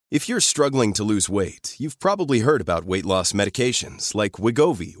If you're struggling to lose weight, you've probably heard about weight loss medications like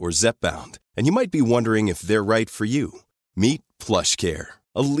Wegovy or Zepbound, and you might be wondering if they're right for you. Meet PlushCare,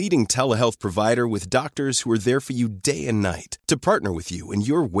 a leading telehealth provider with doctors who are there for you day and night to partner with you in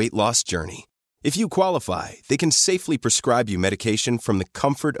your weight loss journey. If you qualify, they can safely prescribe you medication from the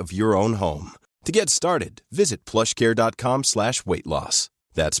comfort of your own home. To get started, visit plushcare.com/weightloss.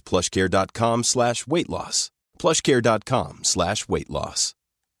 That's plushcare.com/weightloss. plushcare.com/weightloss.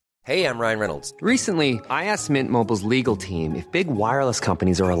 Hey, I'm Ryan Reynolds. Recently, I asked Mint Mobile's legal team if big wireless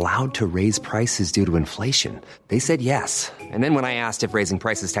companies are allowed to raise prices due to inflation. They said yes. And then when I asked if raising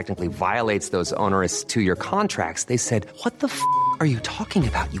prices technically violates those onerous two-year contracts, they said, "What the f*** are you talking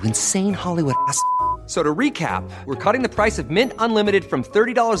about, you insane Hollywood ass?" So to recap, we're cutting the price of Mint Unlimited from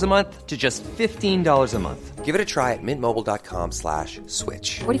 $30 a month to just $15 a month. Give it a try at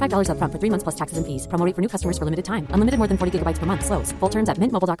mintmobile.com/switch. $45 up front for 3 months plus taxes and fees. Promo rate for new customers for limited time. Unlimited more than 40 gigabytes per month. Slows full terms at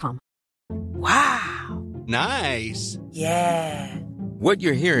mintmobile.com. Wow. Nice. Yeah. What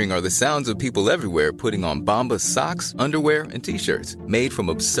you're hearing are the sounds of people everywhere putting on Bombas socks, underwear, and T-shirts made from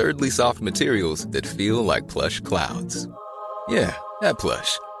absurdly soft materials that feel like plush clouds. Yeah, that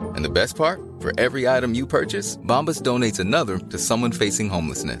plush. And the best part? For every item you purchase, Bombas donates another to someone facing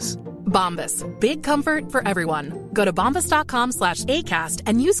homelessness. Bombas. Big comfort for everyone. Go to bombas.com/ACAST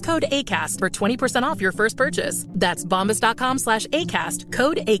and use code ACAST for 20% off your first purchase. That's bombas.com/ACAST.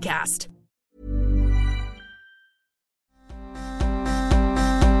 Code ACAST.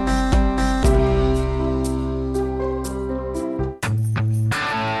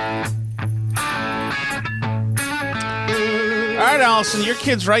 All right, Allison, your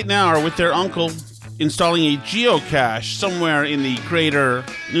kids right now are with their uncle installing a geocache somewhere in the greater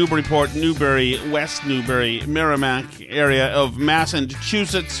Newburyport, Newbury, West Newbury, Merrimack area of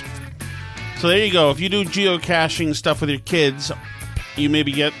Massachusetts. So there you go. If you do geocaching stuff with your kids, you may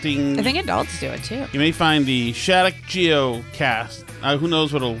be getting... I think adults do it, too. You may find the Shattuck Geocache. Who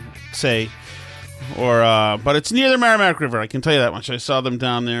knows what it'll say. But it's near the Merrimack River, I can tell you that much. I saw them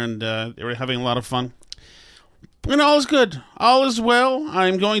down there, and they were having a lot of fun. And all is good. All is well.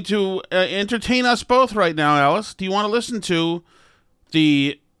 I'm going to entertain us both right now, Alice. Do you want to listen to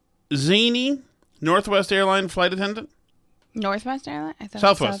the zany Northwest Airline flight attendant? Northwest Airline? I thought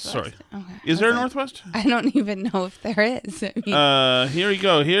Southwest, sorry. Okay. Is there a Northwest? I don't even know if there is. I mean, here we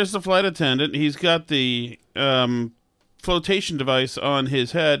go. Here's the flight attendant. He's got the flotation device on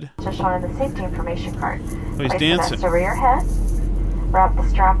his head. Just showing the safety information card. Oh, he's dancing. Place the vest over your head. Wrap the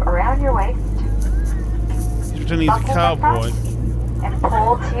strap around your waist. He's a cowboy. And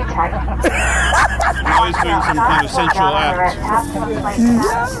pull too tight. Now he's doing some kind of sensual act.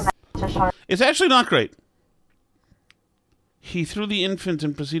 It's actually not great. He threw the infant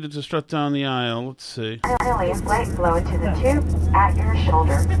and proceeded to strut down the aisle. Let's see. Release light flow into the tube at your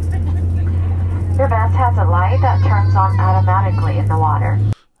shoulder. Your vest has a light that turns on automatically in the water.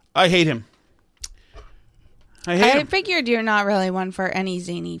 I hate him. I figured you're not really one for any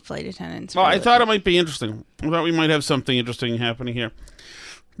zany flight attendants. Well, I thought it might be interesting. I thought we might have something interesting happening here.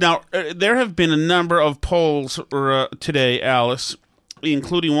 Now, there have been a number of polls today, Alice,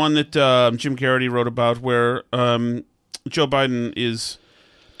 including one that Jim Garrity wrote about where Joe Biden is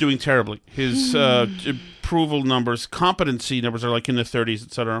doing terribly. His approval numbers, competency numbers are like in the 30s,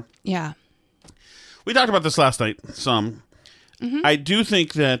 etc. Yeah. We talked about this last night some. Mm-hmm. I do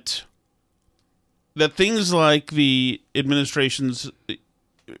think that things like the administration's,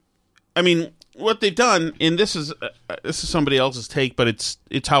 I mean, what they've done, and this is somebody else's take, but it's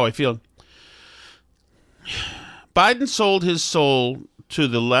how I feel. Biden sold his soul to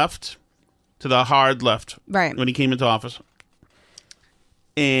the left, to the hard left, right, when he came into office,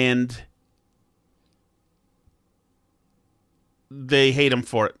 and they hate him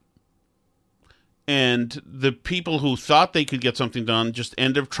for it. And the people who thought they could get something done, just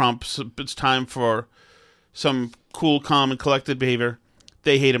end of Trump, it's time for some cool, calm, and collected behavior,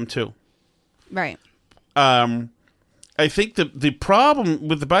 they hate him too. Right. I think the problem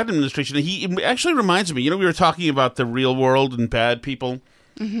with the Biden administration, he actually reminds me, we were talking about the real world and bad people.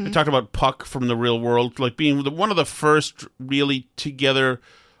 Mm-hmm. I talked about Puck from the real world, like being one of the first really together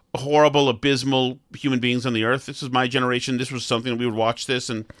horrible, abysmal human beings on the earth. This is my generation. This was something that we would watch this,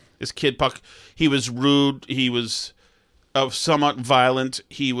 and this kid Puck, he was rude, he was somewhat violent,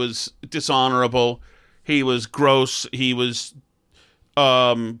 he was dishonorable, he was gross, he was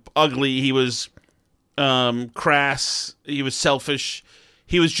ugly, he was crass, he was selfish,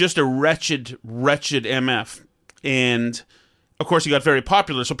 he was just a wretched MF. And of course, he got very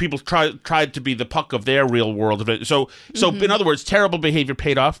popular, so people tried to be the Puck of their real world. So mm-hmm. In other words, terrible behavior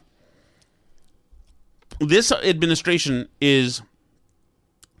paid off. This administration is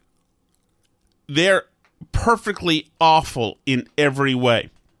they're perfectly awful in every way.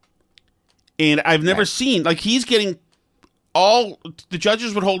 And I've never seen, like, he's getting the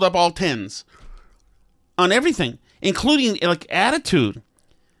judges would hold up all 10s on everything, including, like, attitude,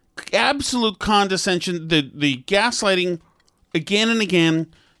 absolute condescension, the gaslighting again and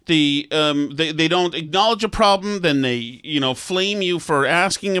again. They don't acknowledge a problem, then they, flame you for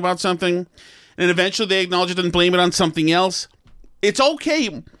asking about something, and eventually they acknowledge it and blame it on something else. It's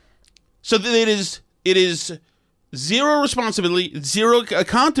okay. So that it is zero responsibility, zero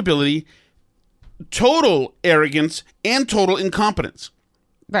accountability, total arrogance, and total incompetence.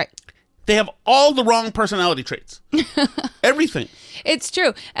 Right. They have all the wrong personality traits. Everything. It's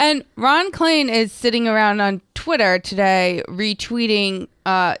true. And Ron Klain is sitting around on Twitter today retweeting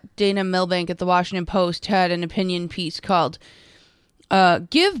Dana Milbank at the Washington Post had an opinion piece called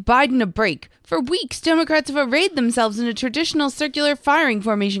Give Biden a Break. For weeks, Democrats have arrayed themselves in a traditional circular firing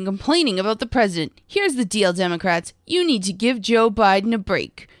formation complaining about the president. Here's the deal, Democrats. You need to give Joe Biden a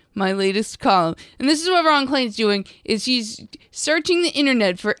break. My latest column. And this is what Ron Klain's doing, is he's searching the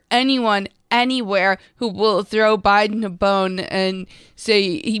internet for anyone, anywhere, who will throw Biden a bone and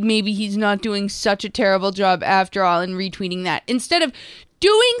say maybe he's not doing such a terrible job after all, and retweeting that. Instead of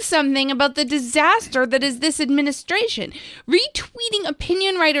doing something about the disaster that is this administration. Retweeting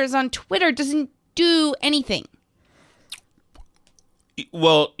opinion writers on Twitter doesn't do anything.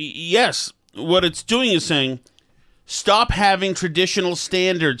 Well, yes. What it's doing is saying, stop having traditional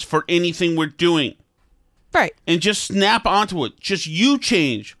standards for anything we're doing. Right. And just snap onto it. Just you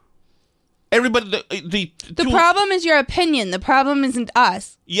change. Everybody, the problem is your opinion. The problem isn't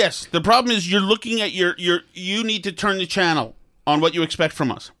us. Yes. The problem is you're looking at you need to turn the channel on what you expect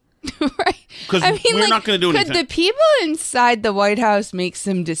from us. Right. Because we're not going to do anything. Could the people inside the White House make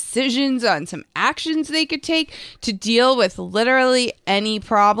some decisions on some actions they could take to deal with literally any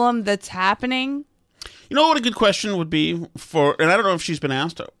problem that's happening? You know what a good question would be for, and I don't know if she's been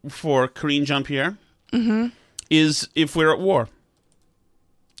asked, for Karine Jean-Pierre, is if we're at war.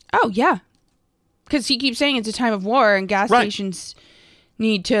 Oh, yeah. Because he keeps saying it's a time of war and gas stations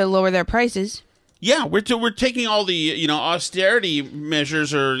need to lower their prices. Yeah, we're taking all the, austerity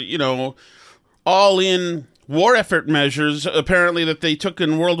measures or, all-in war effort measures, apparently, that they took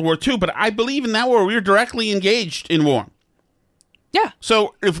in World War II. But I believe in that war, we were directly engaged in war. Yeah.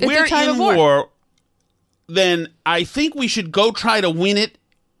 So if we're in war, then I think we should go try to win it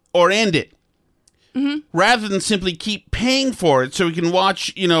or end it. Mm-hmm. Rather than simply keep paying for it so we can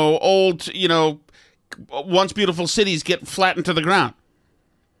watch, old, once beautiful cities get flattened to the ground.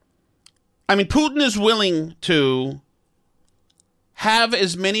 I mean, Putin is willing to have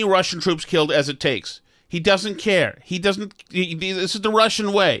as many Russian troops killed as it takes. He doesn't care. This is the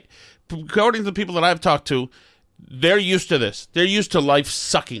Russian way. According to the people that I've talked to, they're used to this. They're used to life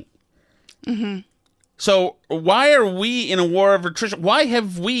sucking. Mm-hmm. So why are we in a war of attrition? Why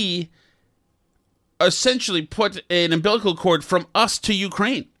have we essentially put an umbilical cord from us to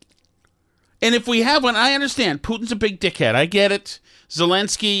Ukraine? And if we have one, I understand. Putin's a big dickhead. I get it.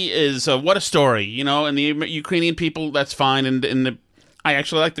 Zelensky is, what a story, and the Ukrainian people, that's fine. And I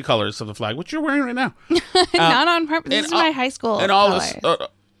actually like the colors of the flag, which you're wearing right now. Not on purpose. This is my high school and all colors. This.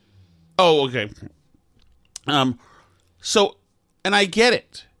 Oh, okay. So, and I get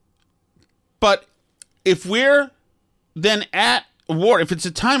it. But if we're then at war, if it's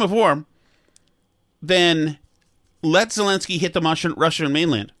a time of war, then let Zelensky hit the Russian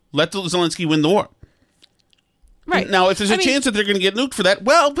mainland. Let Zelensky win the war. Right. Now, if there's a chance that they're going to get nuked for that,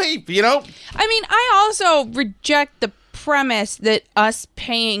 well, hey, I mean, I also reject the premise that us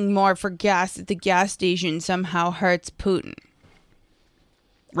paying more for gas at the gas station somehow hurts Putin.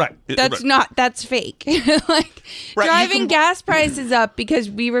 Right. That's fake. Driving gas prices up because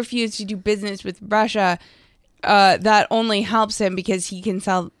we refuse to do business with Russia, that only helps him because he can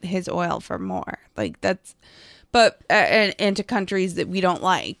sell his oil for more. And to countries that we don't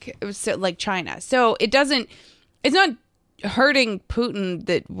like, so, like China. So it's not hurting Putin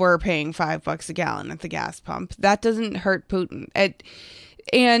that we're paying $5 a gallon at the gas pump. That doesn't hurt Putin.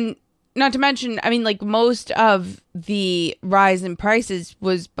 And not to mention, I mean, most of the rise in prices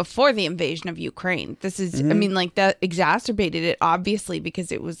was before the invasion of Ukraine. This is, I mean, that exacerbated it, obviously,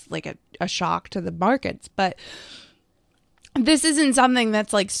 because it was a shock to the markets. But this isn't something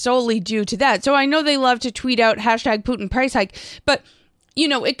that's solely due to that. So I know they love to tweet out #Putin price hike, but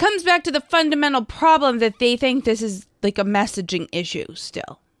it comes back to the fundamental problem that they think this is a messaging issue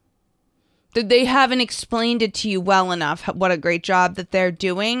still. That they haven't explained it to you well enough, what a great job that they're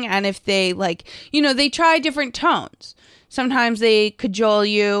doing. And if they they try different tones. Sometimes they cajole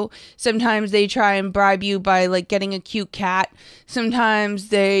you. Sometimes they try and bribe you by getting a cute cat. Sometimes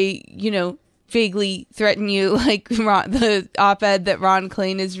they, vaguely threaten you, like the op-ed that Ron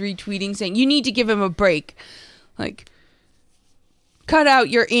Klain is retweeting saying, you need to give him a break. Like, cut out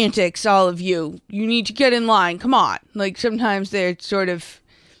your antics, all of you. You need to get in line. Come on. Like, sometimes they're sort of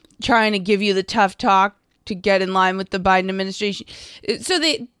trying to give you the tough talk to get in line with the Biden administration. So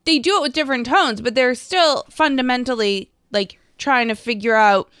they do it with different tones, but they're still fundamentally, like, trying to figure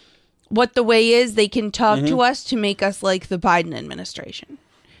out what the way is they can talk to us to make us like the Biden administration.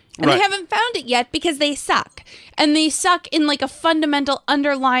 And they haven't found it yet because they suck. And they suck in like a fundamental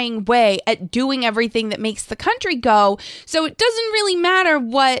underlying way at doing everything that makes the country go. So it doesn't really matter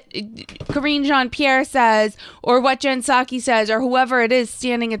what Karine Jean-Pierre says or what Jen Psaki says or whoever it is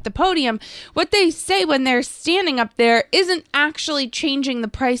standing at the podium. What they say when they're standing up there isn't actually changing the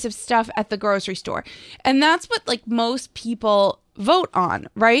price of stuff at the grocery store. And that's what like most people vote on,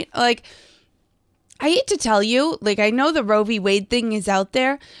 right? Like, I hate to tell you, like, I know the Roe v. Wade thing is out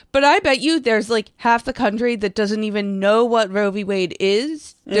there, but I bet you there's like half the country that doesn't even know what Roe v. Wade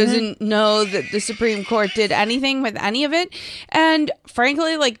is, doesn't know that the Supreme Court did anything with any of it, and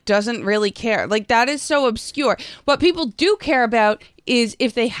frankly, like, doesn't really care. Like, that is so obscure. What people do care about is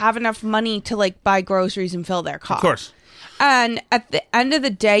if they have enough money to like buy groceries and fill their car. Of course. And at the end of the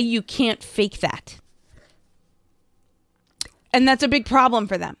day, you can't fake that. And that's a big problem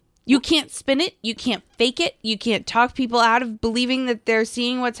for them. You can't spin it. You can't fake it. You can't talk people out of believing that they're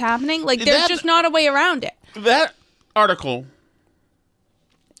seeing what's happening. Like, there's just not a way around it. That article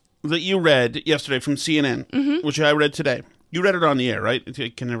that you read yesterday from CNN, which I read today, you read it on the air, right? I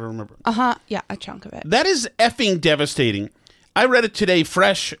can never remember. Yeah, a chunk of it. That is effing devastating. I read it today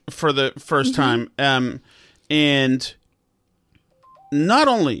fresh for the first time. And not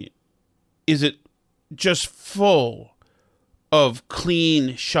only is it just full of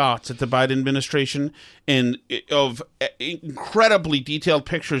clean shots at the Biden administration and of incredibly detailed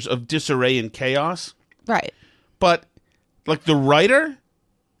pictures of disarray and chaos. Right. But, like, the writer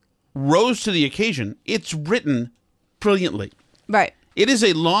rose to the occasion. It's written brilliantly. Right. It is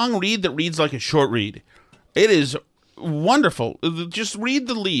a long read that reads like a short read. It is wonderful. Just read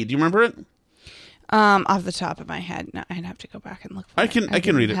the lead. Do you remember it? Off the top of my head. No, I'd have to go back and look for it. I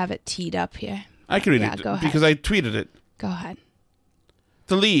can read it. Have it teed up here. I can read it go ahead. because I tweeted it. Go ahead.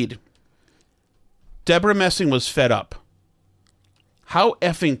 The lead. Deborah Messing was fed up. How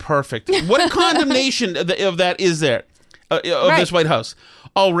effing perfect. What a condemnation of that is there, of this White House.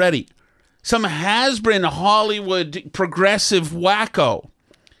 Already. Some has-been Hollywood progressive wacko.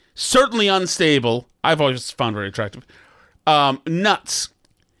 Certainly unstable. I've always found very attractive. Nuts.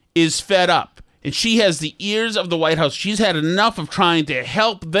 Is fed up. And she has the ears of the White House. She's had enough of trying to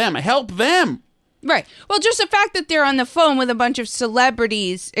help them. Help them. Right. Well, just the fact that they're on the phone with a bunch of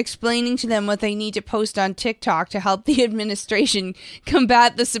celebrities explaining to them what they need to post on TikTok to help the administration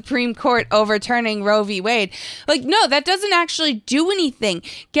combat the Supreme Court overturning Roe v. Wade. Like, no, that doesn't actually do anything.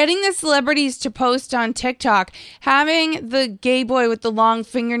 Getting the celebrities to post on TikTok, having the gay boy with the long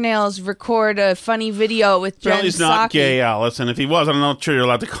fingernails record a funny video with Jen Psaki. He's not gay, Alice, and if he was, I'm not sure you're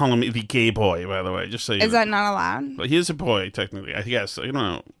allowed to call him the gay boy, by the way. Just so you know. Is that not allowed? But he is a boy, technically, I guess. I don't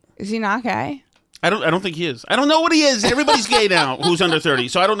know. Is he not gay? I don't think he is. I don't know what he is. Everybody's gay now who's under 30,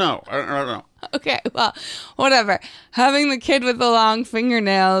 so I don't know. I don't know. Okay, well, whatever. Having the kid with the long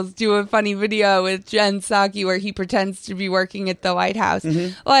fingernails do a funny video with Jen Psaki where he pretends to be working at the White House.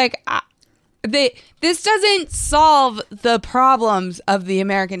 Like, this doesn't solve the problems of the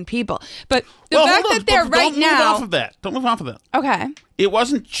American people. But the fact that they're right now... Don't move off of that. Don't move off of that. Okay. It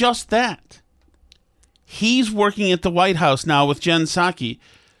wasn't just that. He's working at the White House now with Jen Psaki.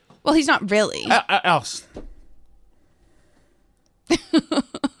 Well, he's not really. Alice.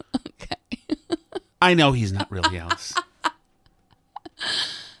 Okay. I know he's not really, Alice.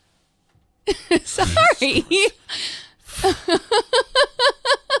 Sorry.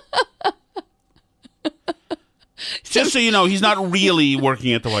 Just so you know, he's not really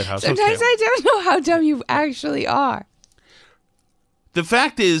working at the White House. Sometimes Okay. I don't know how dumb you actually are. The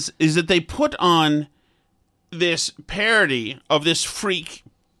fact is that they put on this parody of this freak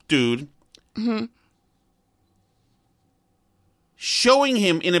dude, showing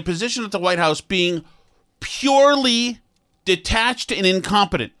him in a position at the White House being purely detached and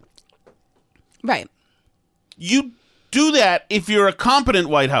incompetent. Right. You do that if you're a competent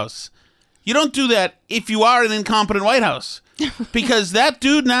White House. You don't do that if you are an incompetent White House. Because that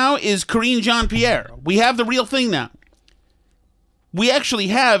dude now is Karine Jean-Pierre. We have the real thing now. We actually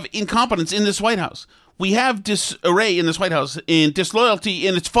have incompetence in this White House. We have disarray in this White House and disloyalty,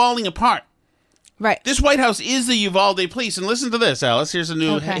 and it's falling apart. Right. This White House is the Uvalde Police. And listen to this, Alice. Here's a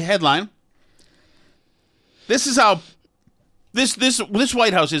new headline. This is how... This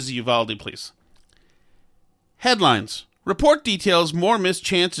White House is the Uvalde Police. Headlines. Report details more missed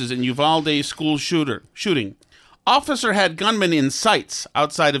chances in Uvalde school shooting. Officer had gunman in sights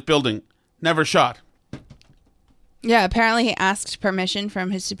outside of building. Never shot. Yeah, apparently he asked permission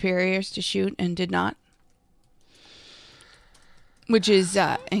from his superiors to shoot and did not. Which is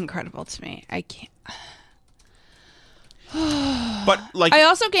incredible to me. I can't. But like, I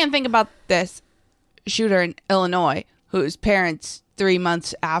also can't think about this shooter in Illinois whose parents 3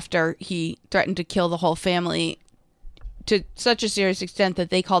 months after he threatened to kill the whole family to such a serious extent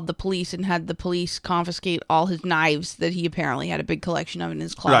that they called the police and had the police confiscate all his knives that he apparently had a big collection of in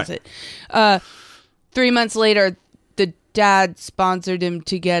his closet. Right. 3 months later, the dad sponsored him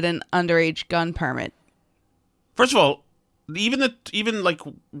to get an underage gun permit. First of all, even like,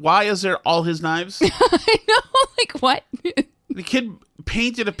 why is there all his knives? I know, like what? The kid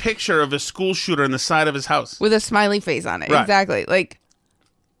painted a picture of a school shooter on the side of his house with a smiley face on it. Right. Exactly. Like,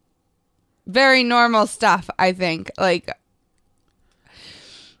 very normal stuff, I think. Like,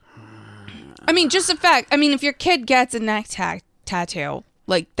 I mean, just the fact, I mean, if your kid gets a neck tattoo,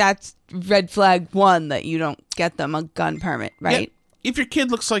 like, that's red flag 1 that you don't get them a gun permit, right? Yeah, if your kid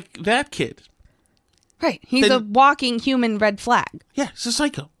looks like that kid. Right. He's a walking human red flag. Yeah, he's a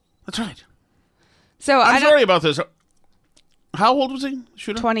psycho. That's right. So I'm sorry about this. How old was he?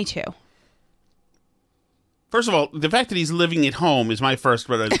 Shooter? 22. First of all, the fact that he's living at home is my first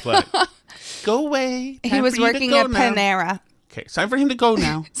red flag. Go away. He was working at Panera. Okay, it's time for him to go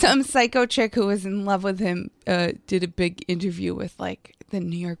now. Some psycho chick who was in love with him did a big interview with, like, the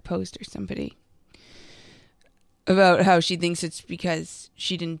New York Post or somebody about how she thinks it's because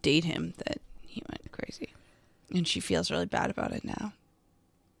she didn't date him that he went crazy. And she feels really bad about it now.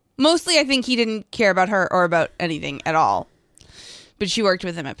 Mostly, I think he didn't care about her or about anything at all. But she worked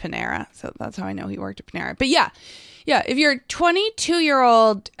with him at Panera, so that's how I know he worked at Panera. But yeah, if your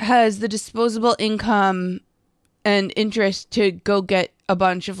 22-year-old has the disposable income and interest to go get a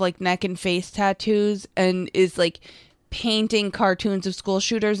bunch of, like, neck and face tattoos and is, like, painting cartoons of school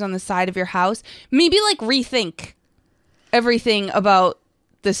shooters on the side of your house, maybe, like, rethink everything about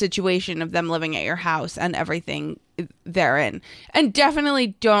the situation of them living at your house and everything therein. And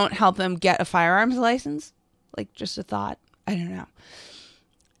definitely don't help them get a firearms license. Like, just a thought. I don't know.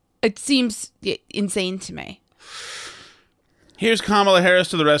 It seems insane to me. Here's Kamala Harris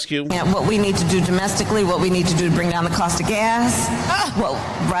to the rescue. Yeah, what we need to do domestically, what we need to do to bring down the cost of gas. Well,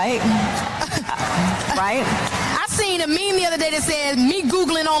 right? Right? I seen a meme the other day that said me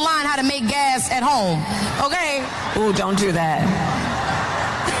Googling online how to make gas at home. Okay? Ooh, don't do that.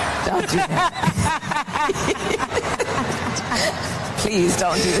 Don't do that. Please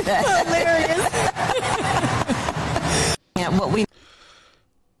don't do that. Hilarious. Yeah, what we...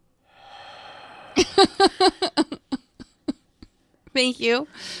 Thank you,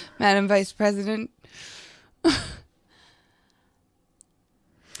 Madam Vice President.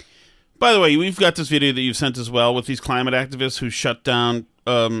 By the way, we've got this video that you've sent as well with these climate activists who shut down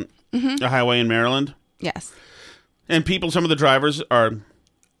a highway in Maryland. Yes. And some of the drivers are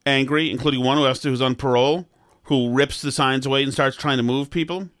angry, including one who's on parole, who rips the signs away and starts trying to move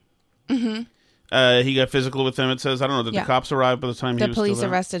people. Mm-hmm. He got physical with them, it says. I don't know, did the cops arrive by the time he was still there? The police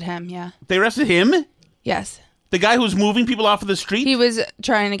arrested him, yeah. They arrested him? Yes. The guy who was moving people off of the street? He was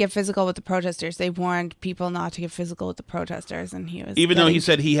trying to get physical with the protesters. They warned people not to get physical with the protesters, and he was... Even though he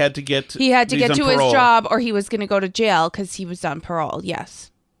said he had to get... He had to get to his job, or he was going to go to jail because he was on parole, yes.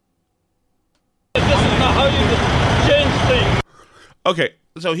 This is not how you change things. Okay,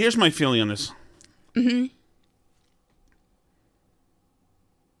 so here's my feeling on this. Mm-hmm.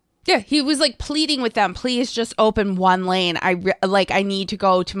 Yeah, he was like pleading with them, please just open one lane. I need to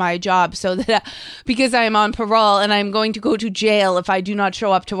go to my job so that because I am on parole and I'm going to go to jail if I do not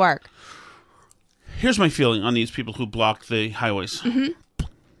show up to work. Here's my feeling on these people who block the highways. Mm-hmm.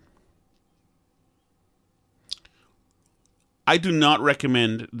 I do not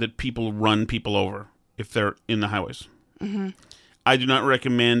recommend that people run people over if they're in the highways. Mm-hmm. I do not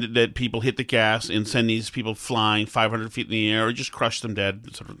recommend that people hit the gas and send these people flying 500 feet in the air or just crush them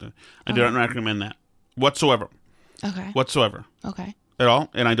dead. Sort of thing. I do not recommend that whatsoever. Okay. Whatsoever. Okay. At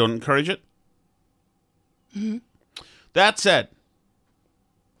all. And I don't encourage it. Mm-hmm. That said,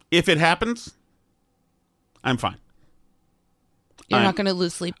 if it happens, I'm fine. You're not going to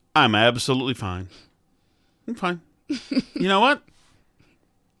lose sleep. I'm absolutely fine. I'm fine. You know what?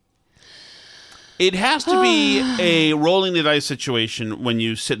 It has to be a rolling the dice situation when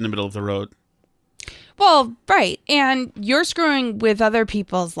you sit in the middle of the road. Well, right. And you're screwing with other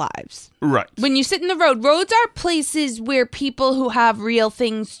people's lives. Right. When you sit in the roads are places where people who have real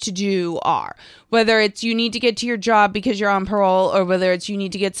things to do are. Whether it's you need to get to your job because you're on parole, or whether it's you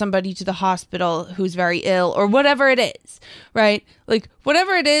need to get somebody to the hospital who's very ill, or whatever it is, right? Like,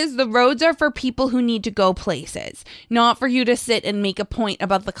 whatever it is, the roads are for people who need to go places, not for you to sit and make a point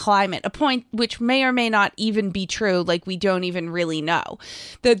about the climate, a point which may or may not even be true, like we don't even really know.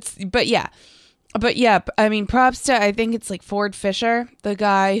 But yeah, I mean, props to, I think it's like Ford Fisher, the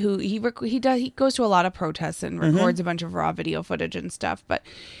guy who he goes to a lot of protests and records a bunch of raw video footage and stuff, but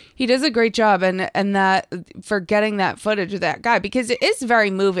he does a great job and that for getting that footage of that guy, because it is very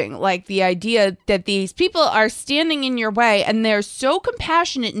moving. Like the idea that these people are standing in your way and they're so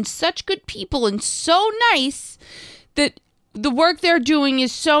compassionate and such good people and so nice that the work they're doing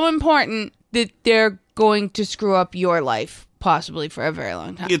is so important that they're going to screw up your life. Possibly for a very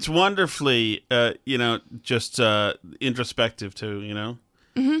long time. It's wonderfully, just introspective too,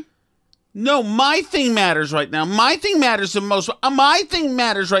 Mm-hmm. No, my thing matters right now. My thing matters the most. My thing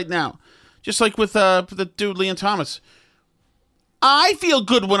matters right now. Just like with the dude, Leon Thomas. I feel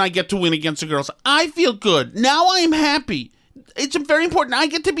good when I get to win against the girls. I feel good. Now I am happy. It's very important. I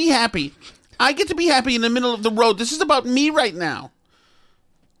get to be happy. I get to be happy in the middle of the road. This is about me right now.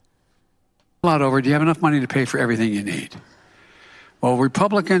 A lot over. Do you have enough money to pay for everything you need? Well,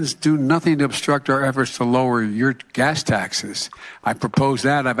 Republicans do nothing to obstruct our efforts to lower your gas taxes. I propose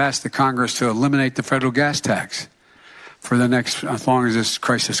that. I've asked the Congress to eliminate the federal gas tax for the next, as long as this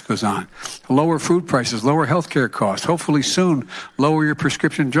crisis goes on. Lower food prices, lower health care costs. Hopefully soon, lower your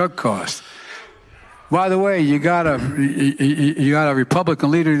prescription drug costs. By the way, you got a Republican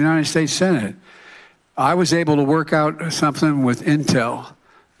leader in the United States Senate. I was able to work out something with Intel.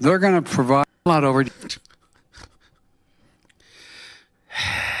 They're going to provide a lot over.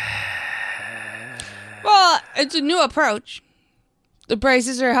 Well, it's a new approach. The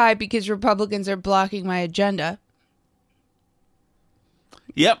prices are high because Republicans are blocking my agenda.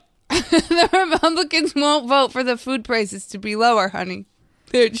 Yep. The Republicans won't vote for the food prices to be lower, honey.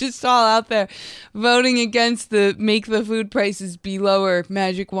 They're just all out there voting against the make the food prices be lower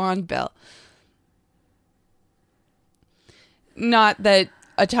magic wand bill. Not that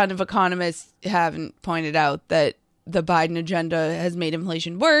a ton of economists haven't pointed out that the Biden agenda has made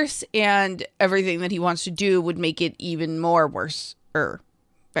inflation worse, and everything that he wants to do would make it even more worse.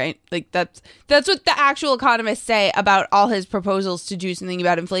 Right? Like that's what the actual economists say about all his proposals to do something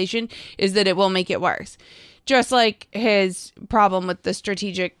about inflation, is that it will make it worse. Just like his problem with the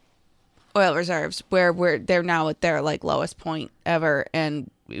strategic oil reserves, where they're now at their like lowest point ever,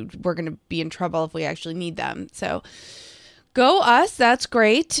 and we're going to be in trouble if we actually need them. So go us. That's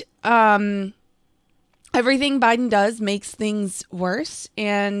great. Everything Biden does makes things worse.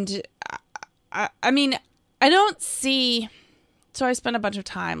 And I mean, I don't see. So I spent a bunch of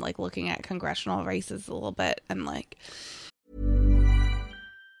time like looking at congressional races a little bit and like.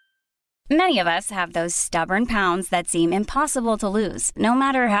 Many of us have those stubborn pounds that seem impossible to lose, no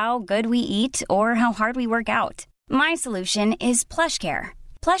matter how good we eat or how hard we work out. My solution is PlushCare.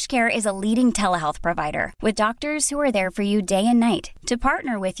 PlushCare is a leading telehealth provider with doctors who are there for you day and night to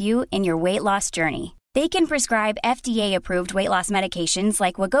partner with you in your weight loss journey. They can prescribe FDA-approved weight loss medications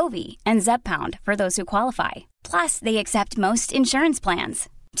like Wegovy and Zepbound for those who qualify. Plus, they accept most insurance plans.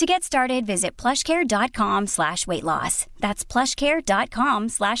 To get started, visit plushcare.com/weightloss. That's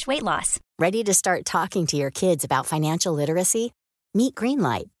plushcare.com/weightloss. Ready to start talking to your kids about financial literacy? Meet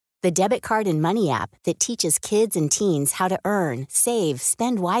Greenlight, the debit card and money app that teaches kids and teens how to earn, save,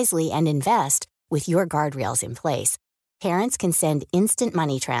 spend wisely, and invest with your guardrails in place. Parents can send instant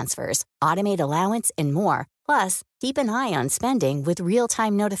money transfers, automate allowance, and more. Plus, keep an eye on spending with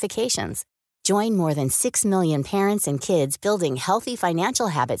real-time notifications. Join more than 6 million parents and kids building healthy financial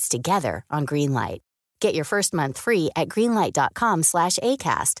habits together on Greenlight. Get your first month free at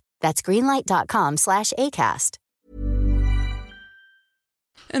greenlight.com/ACAST. That's greenlight.com/ACAST.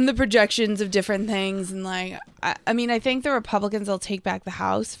 And the projections of different things. And like, I mean, I think the Republicans will take back the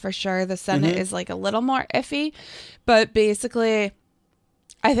House for sure. The Senate is like a little more iffy. But basically,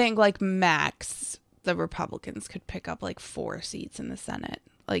 I think like max, the Republicans could pick up like 4 seats in the Senate.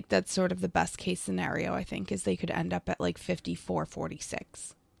 Like that's sort of the best case scenario, I think, is they could end up at like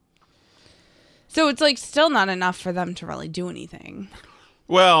 54-46. So it's like still not enough for them to really do anything.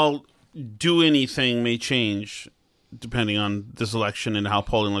 Well, do anything may change depending on this election and how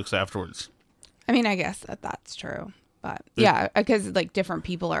polling looks afterwards. I mean, I guess that's true. But yeah, because like different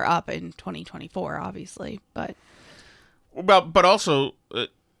people are up in 2024, obviously. But also,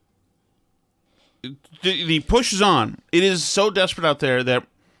 the push is on. It is so desperate out there that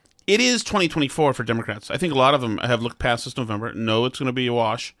it is 2024 for Democrats. I think a lot of them have looked past this November, know it's going to be a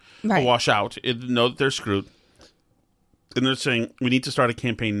washout, know that they're screwed. And they're saying, we need to start a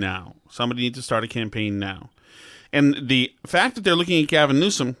campaign now. Somebody needs to start a campaign now. And the fact that they're looking at Gavin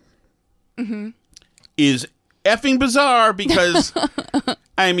Newsom is effing bizarre because,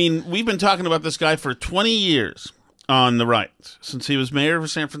 I mean, we've been talking about this guy for 20 years on the right, since he was mayor of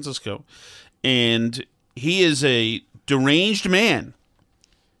San Francisco. And he is a deranged man.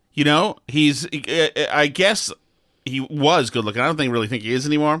 You know, I guess he was good looking. I don't really think he is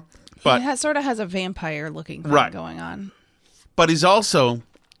anymore. But he sort of has a vampire looking thing going on. But he's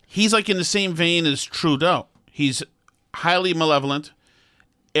like in the same vein as Trudeau. He's highly malevolent,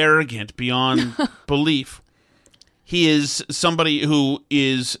 arrogant beyond belief. He is somebody who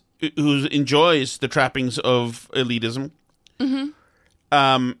enjoys the trappings of elitism.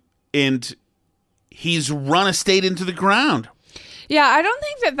 And he's run a state into the ground. Yeah, I don't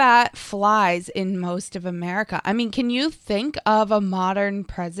think that flies in most of America. I mean, can you think of a modern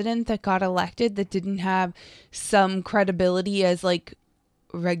president that got elected that didn't have some credibility as like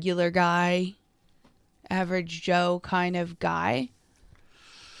regular guy, average Joe kind of guy?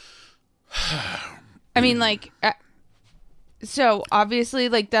 I mean, like, so obviously,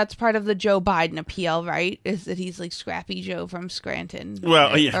 like, that's part of the Joe Biden appeal, right? Is that he's like Scrappy Joe from Scranton, or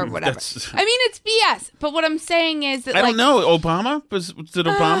whatever. I mean, it's BS. But what I'm saying is that I don't know. Obama did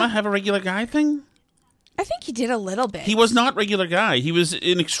Obama have a regular guy thing? I think he did a little bit. He was not regular guy. He was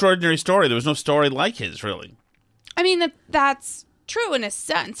an extraordinary story. There was no story like his, really. I mean, that's true in a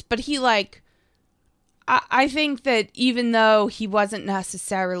sense, but he like. I think that even though he wasn't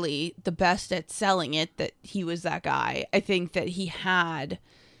necessarily the best at selling it, that he was that guy. I think that he had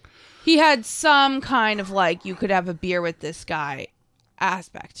some kind of like, you could have a beer with this guy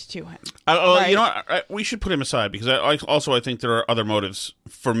aspect to him. Right? You know what? We should put him aside because I think there are other motives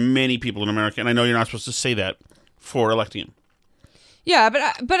for many people in America, and I know you're not supposed to say that for electing him. Yeah,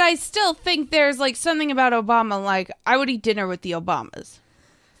 but I still think there's like something about Obama, like I would eat dinner with the Obamas.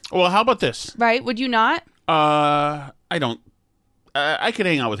 Well, how about this? Right? Would you not? I don't. I could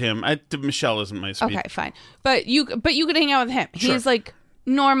hang out with him. Michelle isn't my speed. Okay, fine. But you could hang out with him. Sure. He's like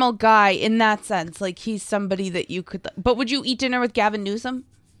normal guy in that sense. Like he's somebody that you could. But would you eat dinner with Gavin Newsom?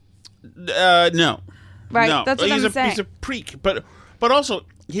 No. Right. No. That's what I'm saying. He's a freak. But also,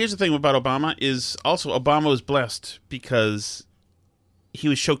 here's the thing about Obama is also Obama was blessed because he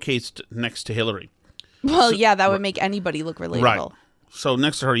was showcased next to Hillary. Well, yeah, that would make anybody look relatable. Right. So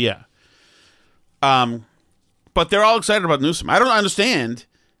next to her, yeah. But they're all excited about Newsom. I don't understand.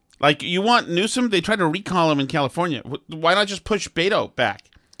 Like, you want Newsom? They tried to recall him in California. Why not just push Beto back?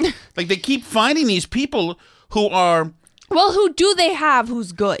 Like, they keep finding these people who are... Well, who do they have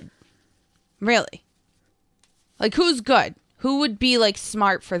who's good? Really? Like, who's good? Who would be, like,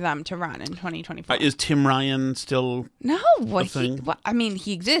 smart for them to run in 2024? Is Tim Ryan still a thing? I mean,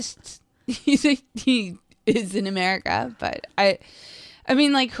 he exists. He is in America, but I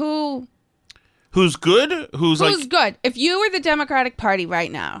mean, like, who's good? Who's good? If you were the Democratic Party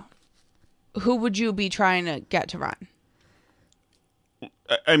right now, who would you be trying to get to run?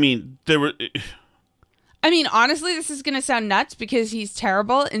 I mean, honestly, this is going to sound nuts because he's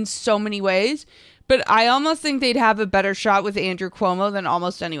terrible in so many ways, but I almost think they'd have a better shot with Andrew Cuomo than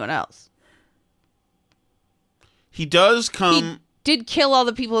almost anyone else. He does come... did kill all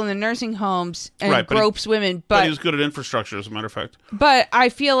the people in the nursing homes and gropes women, but he was good at infrastructure, as a matter of fact. But I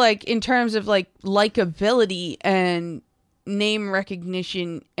feel like in terms of like likability and name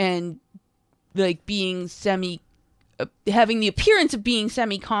recognition and like being having the appearance of being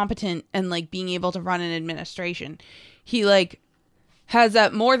semi-competent and like being able to run an administration, he like has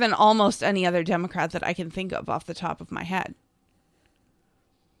that more than almost any other Democrat that I can think of off the top of my head.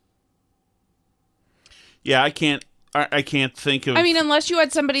 Yeah, I can't think of... I mean, unless you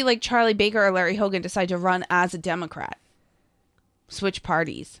had somebody like Charlie Baker or Larry Hogan decide to run as a Democrat. Switch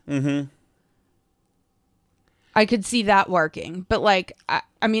parties. Mm-hmm. I could see that working. But, like,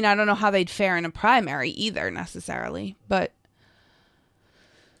 I mean, I don't know how they'd fare in a primary either, necessarily. But...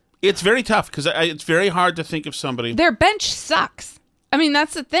 It's very tough, because it's very hard to think of somebody... Their bench sucks. I mean,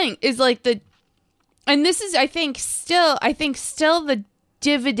 that's the thing, is like the... And this is, I think, still the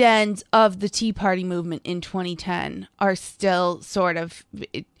dividends of the Tea Party movement in 2010 are still sort of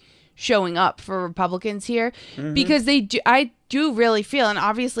showing up for Republicans here, because I do really feel, and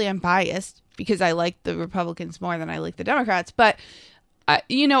obviously I'm biased because I like the Republicans more than I like the Democrats, but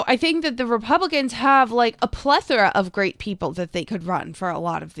I think that the Republicans have like a plethora of great people that they could run for a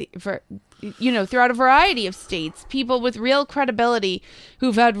lot of throughout a variety of states, people with real credibility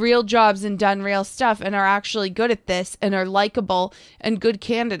who've had real jobs and done real stuff and are actually good at this and are likable and good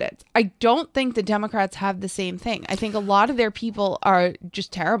candidates. I don't think the Democrats have the same thing. I think a lot of their people are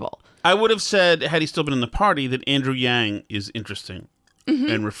just terrible. I would have said, had he still been in the party, that Andrew Yang is interesting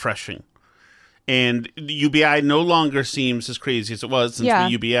and refreshing. And the UBI no longer seems as crazy as it was since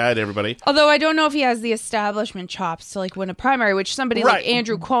we UBI'd everybody. Although I don't know if he has the establishment chops to like win a primary, which somebody like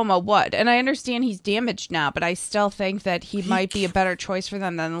Andrew Cuomo would. And I understand he's damaged now, but I still think that he might be a better choice for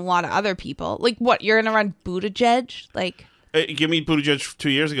them than a lot of other people. Like what, you're going to run Buttigieg? Like, give me Buttigieg 2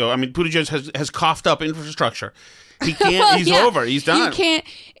 years ago. I mean, Buttigieg has coughed up infrastructure. He can't, he's over, he's done. You can't,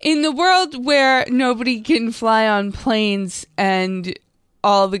 in the world where nobody can fly on planes and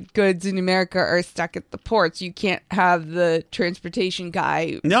all the goods in America are stuck at the ports, you can't have the transportation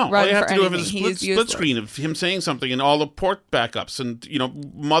guy run all you have for to do anything. is a split screen of him saying something and all the port backups and,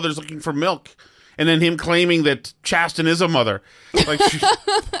 mothers looking for milk. And then him claiming that Chasten is a mother. Like,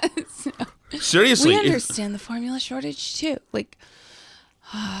 seriously. We understand the formula shortage, too. Like,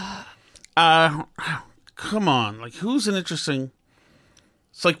 come on. Like, who's an interesting...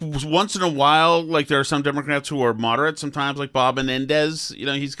 It's like once in a while, like there are some Democrats who are moderate sometimes, like Bob Menendez.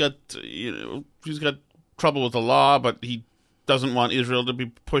 He's got trouble with the law, but he doesn't want Israel to be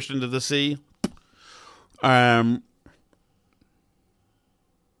pushed into the sea.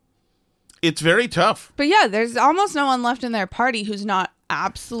 It's very tough. But yeah, there's almost no one left in their party who's not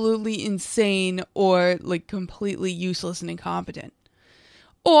absolutely insane or like completely useless and incompetent.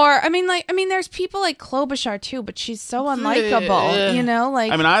 Or, I mean, there's people like Klobuchar, too, but she's so unlikable,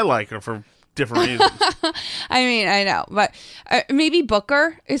 Like, I mean, I like her for different reasons. I know. But maybe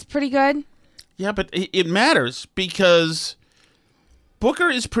Booker is pretty good. Yeah, but it matters because Booker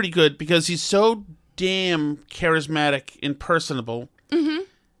is pretty good because he's so damn charismatic and personable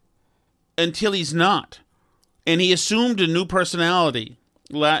until he's not. And he assumed a new personality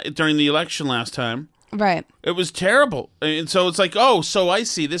during the election last time. Right. It was terrible. And so it's like, oh, so I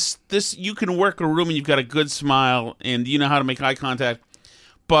see this you can work a room and you've got a good smile and you know how to make eye contact.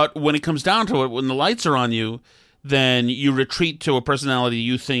 But when it comes down to it, when the lights are on you, then you retreat to a personality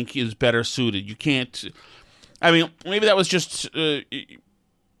you think is better suited. You can't, maybe that was just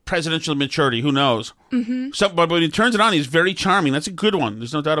presidential maturity. Who knows? Mm-hmm. But when he turns it on, he's very charming. That's a good one.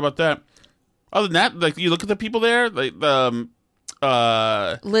 There's no doubt about that. Other than that, like you look at the people there, like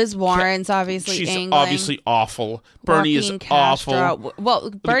Liz Warren's obviously she's angling. obviously awful. Bernie Joaquin is Castro. awful. Well,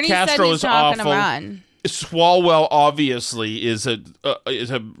 Bernie Castro said he's not going to run. Swalwell obviously is a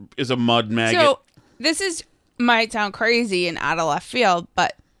mud maggot. So this might sound crazy and out of left field,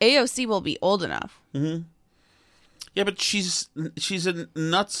 but AOC will be old enough. Mm-hmm. Yeah, but she's a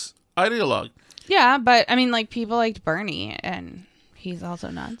nuts ideologue. Yeah, but people liked Bernie and. He's also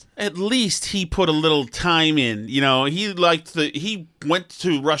nuts. At least he put a little time in. He went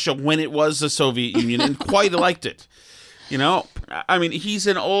to Russia when it was the Soviet Union and quite liked it. He's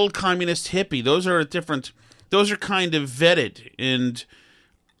an old communist hippie. Those are kind of vetted and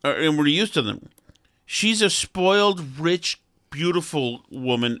we're used to them. She's a spoiled, rich, beautiful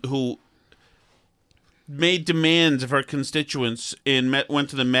woman who made demands of her constituents and went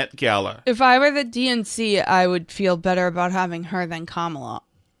to the Met Gala. If I were the DNC, I would feel better about having her than Kamala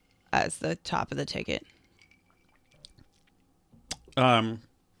as the top of the ticket. Because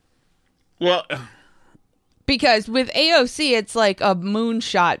with AOC, it's like a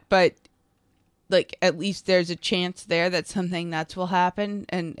moonshot, but like at least there's a chance there that something nuts will happen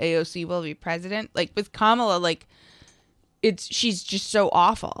and AOC will be president. Like with Kamala, like she's just so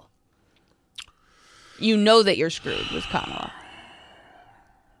awful. You know that you're screwed with Kamala.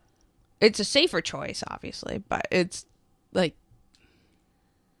 It's a safer choice, obviously, but it's like...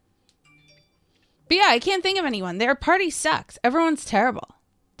 But yeah, I can't think of anyone. Their party sucks. Everyone's terrible.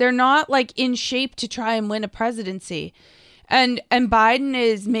 They're not like in shape to try and win a presidency. And Biden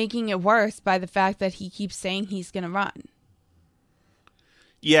is making it worse by the fact that he keeps saying he's going to run.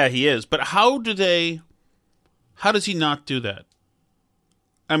 Yeah, he is. But how does he not do that?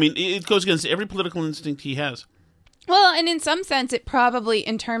 It goes against every political instinct he has. Well, and in some sense, it probably,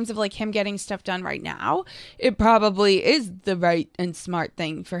 in terms of like him getting stuff done right now, it probably is the right and smart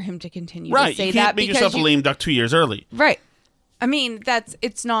thing for him to continue to say that. Right, you can't make yourself a lame duck 2 years early. Right.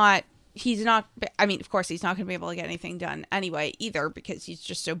 He's not, of course, he's not going to be able to get anything done anyway either because he's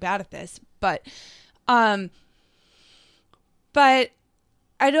just so bad at this. But I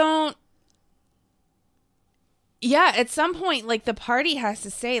don't... Yeah, at some point, like, the party has to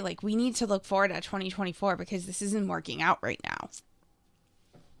say, like, we need to look forward at 2024 because this isn't working out right now.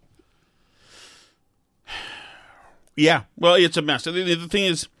 Yeah. Well, it's a mess. The thing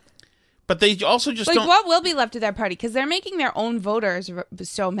is, but they also just like, don't... what will be left of their party? Because they're making their own voters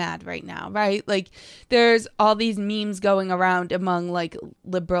so mad right now, right? Like, there's all these memes going around among, like,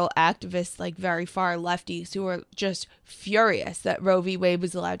 liberal activists, like, very far lefties who are just furious that Roe v. Wade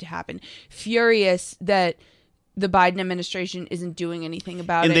was allowed to happen. Furious that the Biden administration isn't doing anything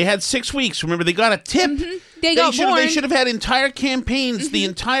about it. And they had 6 weeks. Remember, they got a tip. Mm-hmm. They should have had entire campaigns. Mm-hmm. The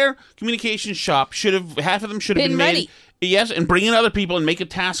entire communications shop should have, half of them should have been made. Ready. Yes, and bring in other people and make a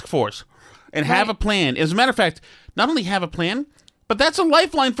task force. And have a plan. As a matter of fact, not only have a plan, but that's a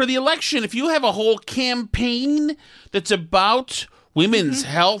lifeline for the election. If you have a whole campaign that's about women's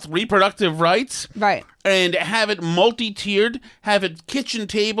health, reproductive rights, right, and have it multi-tiered, have it kitchen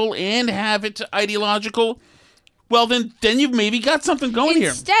table, and have it ideological, well, then you've maybe got something going here.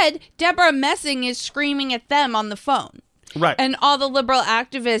 Instead, Deborah Messing is screaming at them on the phone. Right. And all the liberal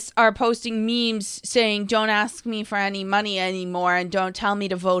activists are posting memes saying, don't ask me for any money anymore and don't tell me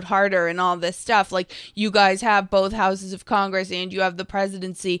to vote harder and all this stuff. Like, you guys have both houses of Congress and you have the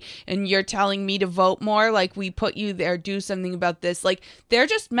presidency and you're telling me to vote more? Like, we put you there, do something about this. Like, they're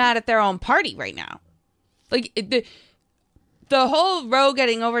just mad at their own party right now. Like, the whole Roe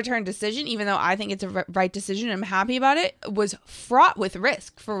getting overturned decision, even though I think it's a right decision, I'm happy about it, was fraught with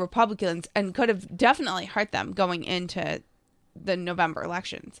risk for Republicans and could have definitely hurt them going into the November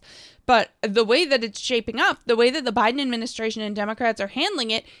elections. But the way that it's shaping up, the way that the Biden administration and Democrats are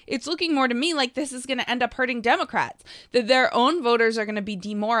handling it, it's looking more to me like this is going to end up hurting Democrats. That their own voters are going to be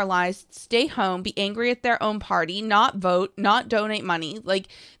demoralized, stay home, be angry at their own party, not vote, not donate money. Like,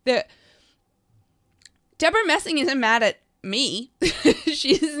 Deborah Messing isn't mad at me.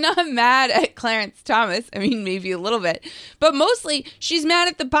 She's not mad at Clarence Thomas. I mean, maybe a little bit. But mostly, she's mad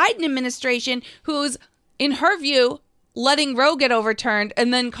at the Biden administration, who's, in her view, letting Roe get overturned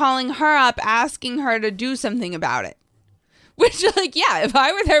and then calling her up, asking her to do something about it. Which, like, yeah, if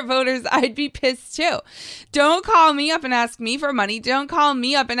I were their voters, I'd be pissed too. Don't call me up and ask me for money. Don't call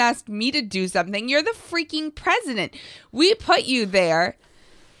me up and ask me to do something. You're the freaking president. We put you there.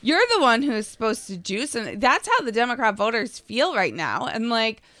 You're the one who's supposed to do something. That's how the Democrat voters feel right now. And,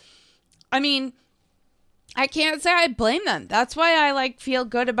 like, I mean, I can't say I blame them. That's why I, like, feel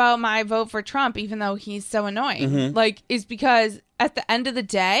good about my vote for Trump, even though he's so annoying. Mm-hmm. Like, is because at the end of the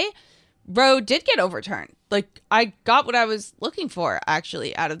day, Roe did get overturned. Like, I got what I was looking for,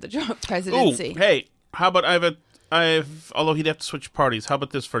 actually, out of the Trump presidency. Ooh, hey, how about although he'd have to switch parties, how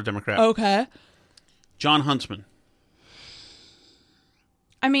about this for a Democrat? Okay. John Huntsman.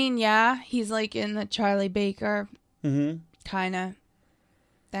 I mean, yeah, he's like in the Charlie Baker kind of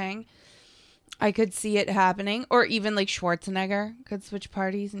thing. I could see it happening. Or even like Schwarzenegger could switch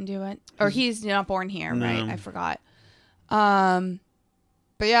parties and do it. Or he's not born here, right? I forgot.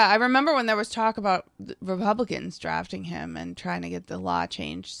 But yeah, I remember when there was talk about Republicans drafting him and trying to get the law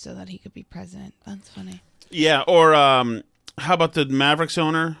changed so that he could be president. That's funny. Yeah, or how about the Mavericks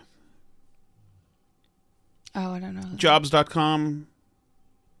owner? Oh, I don't know. Jobs.com.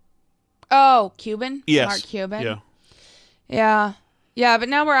 Oh, Cuban? Yes. Mark Cuban? Yeah. Yeah. Yeah, but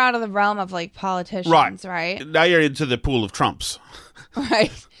now we're out of the realm of, like, politicians, right? Now you're into the pool of Trumps. Right.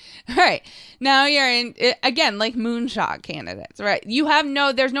 Right. Now you're in, again, like moonshot candidates, right?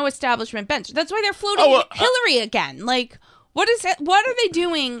 There's no establishment bench. That's why they're floating Hillary again. Like, what are they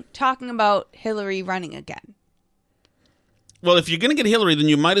doing talking about Hillary running again? Well, if you're going to get Hillary, then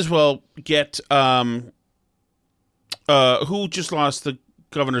you might as well get, who just lost the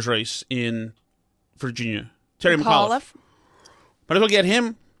governor's race in Virginia? Terry McAuliffe. Might as well get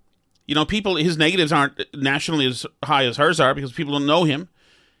him. You know, his negatives aren't nationally as high as hers are because people don't know him.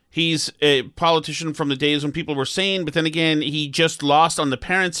 He's a politician from the days when people were sane, but then again, he just lost on the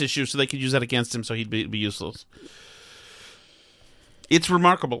parents' issue, so they could use that against him, so he'd be useless. It's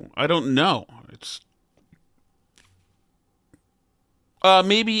remarkable. I don't know. It's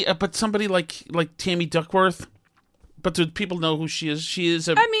maybe, but somebody like Tammy Duckworth. But do people know who she is? She is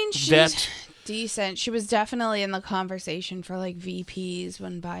she's vet. Decent. She was definitely in the conversation for like VPs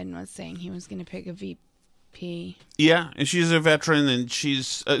when Biden was saying he was going to pick a VP. Yeah, and she's a veteran, and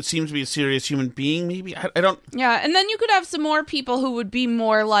she's seems to be a serious human being. Maybe I don't. Yeah, and then you could have some more people who would be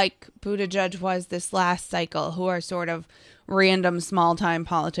more like Buttigieg was this last cycle, who are sort of random small-time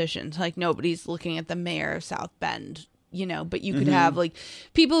politicians. Like nobody's looking at the mayor of South Bend. You know, but you could have like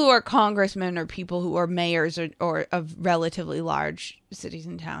people who are congressmen or people who are mayors or of relatively large cities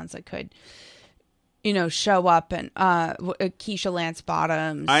and towns that could, you know, show up and Keisha Lance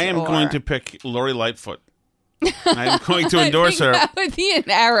Bottoms. I am going to pick Lori Lightfoot. I'm going to endorse her. That would be an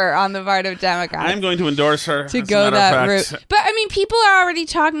error on the part of Democrats. I'm going to endorse her to go that route. But I mean, people are already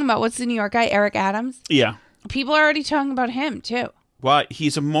talking about what's the New York guy, Eric Adams. Yeah. People are already talking about him, too. Why?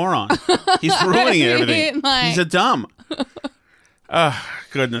 He's a moron. He's ruining everything. He's a dumb.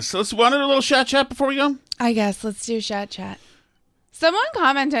 Goodness. So let's want to do a little chat before we go? I guess. Let's do chat. Someone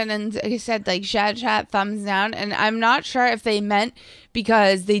commented and said, like, chat, thumbs down. And I'm not sure if they meant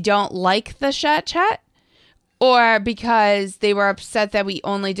because they don't like the chat or because they were upset that we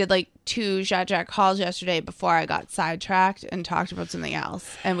only did, like, 2 chat calls yesterday before I got sidetracked and talked about something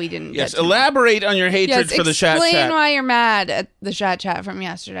else. And we didn't Yes, elaborate on your hatred for the chat. Explain why you're mad at the chat from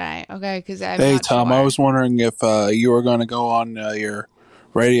yesterday, okay? Because Hey, Tom, sure. I was wondering if you were going to go on your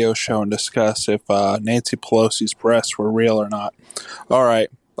radio show and discuss if Nancy Pelosi's breasts were real or not. All right,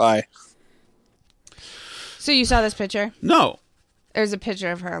 bye. So you saw this picture? No. There's a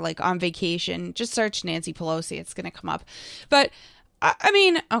picture of her, like, on vacation. Just search Nancy Pelosi. It's going to come up. But, I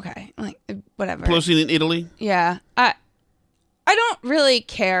mean, okay, like, whatever. Pelosi in Italy? Yeah. I don't really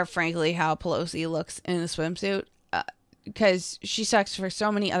care, frankly, how Pelosi looks in a swimsuit. Because she sucks for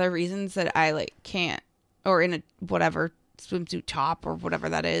so many other reasons that I, like, can't. Or in a whatever swimsuit top or whatever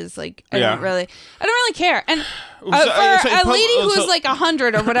that is. Like, I don't really care. And for a lady who's like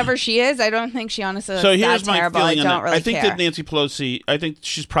 100 or whatever she is, I don't think she honestly looks here's that my terrible. feeling I on don't that. really I think care. that Nancy Pelosi, I think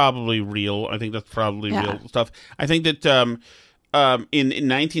she's probably real. I think that's probably real stuff. I think that in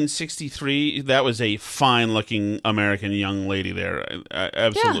 1963, that was a fine-looking American young lady there.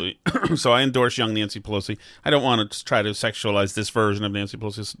 Absolutely. Yeah. So I endorse young Nancy Pelosi. I don't want to try to sexualize this version of Nancy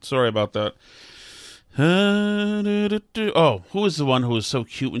Pelosi. Sorry about that. Oh, who was the one who was so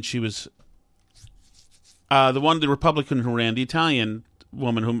cute when she was the Republican who ran, the Italian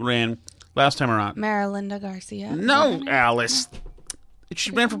woman who ran last time around? Marilinda Garcia. No, Alice.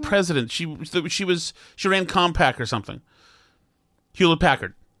 She ran for president. She ran Compaq or something. Hewlett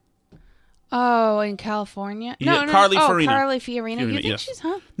Packard. Oh, in California? Yeah, No. Carly Fiorina. Carly Fiorina. You think she's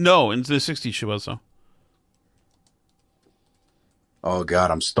hot? No, in the 60s she was, though. Oh,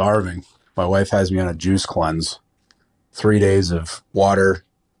 God, I'm starving. My wife has me on a juice cleanse. 3 days of water,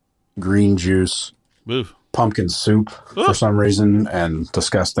 green juice, pumpkin soup for some reason, and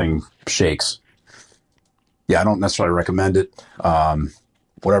disgusting shakes. Yeah, I don't necessarily recommend it.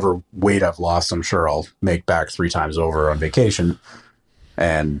 Whatever weight I've lost, I'm sure I'll make back 3 times over on vacation.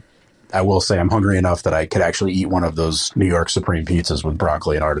 And I will say I'm hungry enough that I could actually eat one of those New York Supreme pizzas with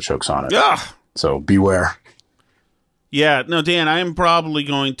broccoli and artichokes on it. Yeah. So beware. Yeah, no, Dan, I am probably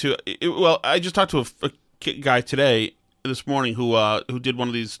going to. I just talked to a guy this morning, who did one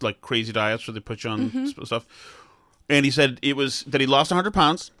of these like crazy diets where they put you on stuff, and he said it was that he lost 100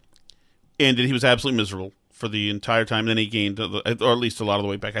 pounds, and that he was absolutely miserable for the entire time. Then he gained, or at least a lot of the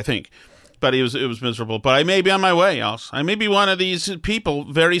weight back, I think. But it was miserable. But I may be on my way, Alice. I may be one of these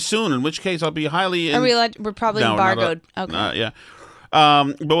people very soon. In which case, I'll be highly. We're probably embargoed. Okay. Yeah.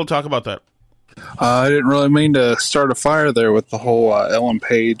 But we'll talk about that. I didn't really mean to start a fire there with the whole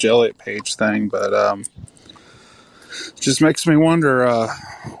Elliot Page thing, but just makes me wonder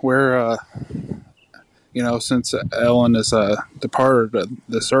where, since Ellen is departed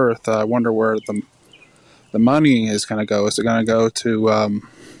this earth, I wonder where the money is going to go. Is it going to go to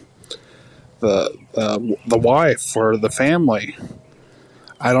the wife or the family?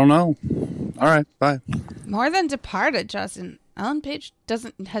 I don't know. All right, bye. More than departed, Justin. Ellen Page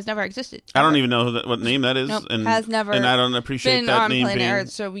has never existed. I don't even know what name that is. Nope, and has never and I don't appreciate been that on name planet being... Earth,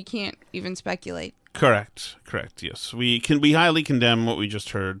 so we can't even speculate. Correct. Yes, we highly condemn what we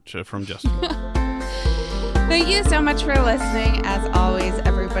just heard from Justin. Thank you so much for listening. As always,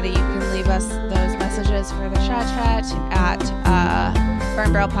 everybody, you can leave us those messages for the chat at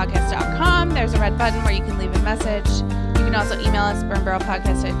burnbarrelpodcast.com. There's a red button where you can leave a message. You can also email us,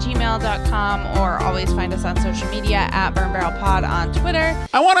 burnbarrelpodcast@gmail.com, or always find us on social media at burnbarrelpod on Twitter.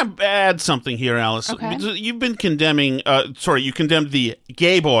 I want to add something here, Alice. Okay. You've been condemning, you condemned the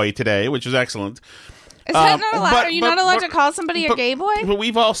gay boy today, which is excellent. Is that not allowed? Are you not allowed to call somebody a gay boy? But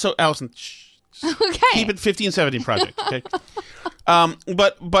we've also, Allison, okay. Keep it 1517 project, okay?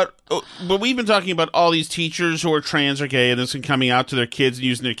 But we've been talking about all these teachers who are trans or gay and this is coming out to their kids and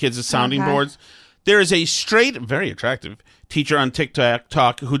using their kids as sounding boards. There is a straight, very attractive teacher on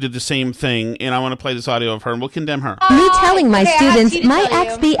TikTok who did the same thing, and I want to play this audio of her, and we'll condemn her. Me telling my students my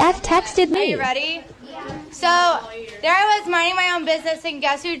ex-BF texted me. Are you ready? So, there I was minding my own business, and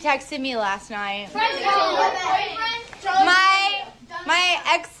guess who texted me last night? My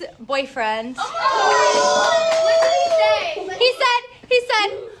ex-boyfriend. He said,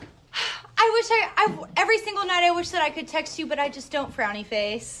 every single night I wish that I could text you, but I just don't frowny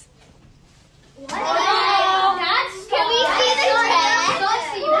face. What? Can we see the text?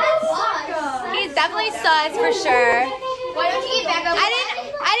 He's definitely sus for sure. Why don't you get back up?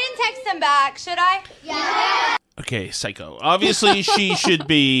 I didn't text him back. Should I? Yeah. Okay, psycho. Obviously, she should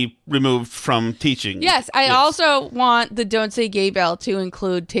be removed from teaching. Yes, I also want the Don't Say Gay bill to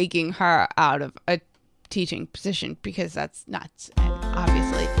include taking her out of a teaching position because that's nuts.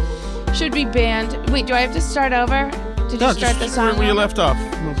 Obviously, should be banned. Wait, do I have to start over? Did you start the song where you left off?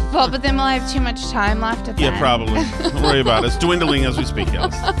 Well, but then we'll have too much time left at the end. Yeah, probably. Don't worry about it. It's dwindling as we speak,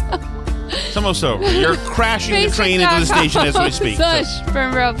 Alice. It's almost over. You're crashing the train into the station as we speak.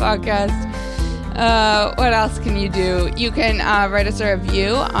 From Real Podcast. What else can you do? You can write us a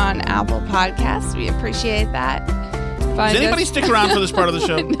review on Apple Podcasts. We appreciate that. Does anybody stick around for this part of the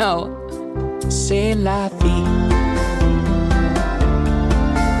show? No. C'est la vie.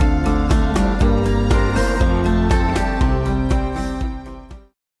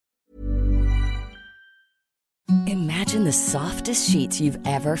 Imagine the softest sheets you've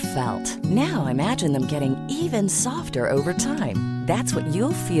ever felt. Now imagine them getting even softer over time. That's what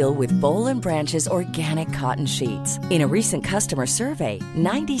you'll feel with Boll & Branch's organic cotton sheets. In a recent customer survey,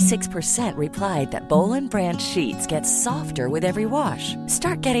 96% replied that Boll & Branch sheets get softer with every wash.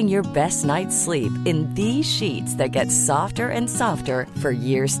 Start getting your best night's sleep in these sheets that get softer and softer for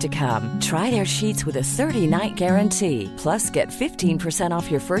years to come. Try their sheets with a 30-night guarantee. Plus, get 15% off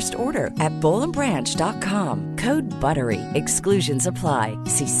your first order at bollandbranch.com. Code BUTTERY. Exclusions apply.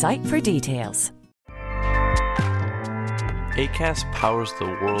 See site for details. Acast powers the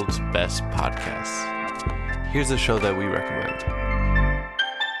world's best podcasts. Here's a show that we recommend.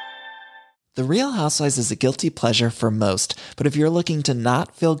 The Real Housewives is a guilty pleasure for most, but if you're looking to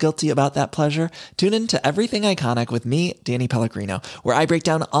not feel guilty about that pleasure, tune in to Everything Iconic with me, Danny Pellegrino, where I break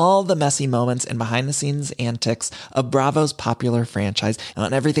down all the messy moments and behind-the-scenes antics of Bravo's popular franchise. And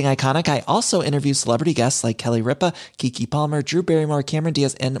on Everything Iconic, I also interview celebrity guests like Kelly Ripa, Keke Palmer, Drew Barrymore, Cameron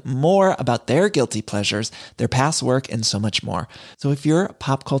Diaz, and more about their guilty pleasures, their past work, and so much more. So if you're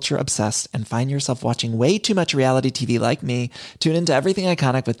pop culture obsessed and find yourself watching way too much reality TV like me, tune in to Everything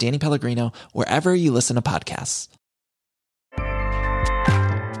Iconic with Danny Pellegrino, wherever you listen to podcasts.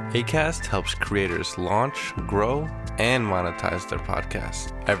 Acast helps creators launch, grow, and monetize their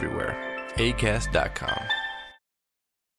podcasts everywhere. Acast.com.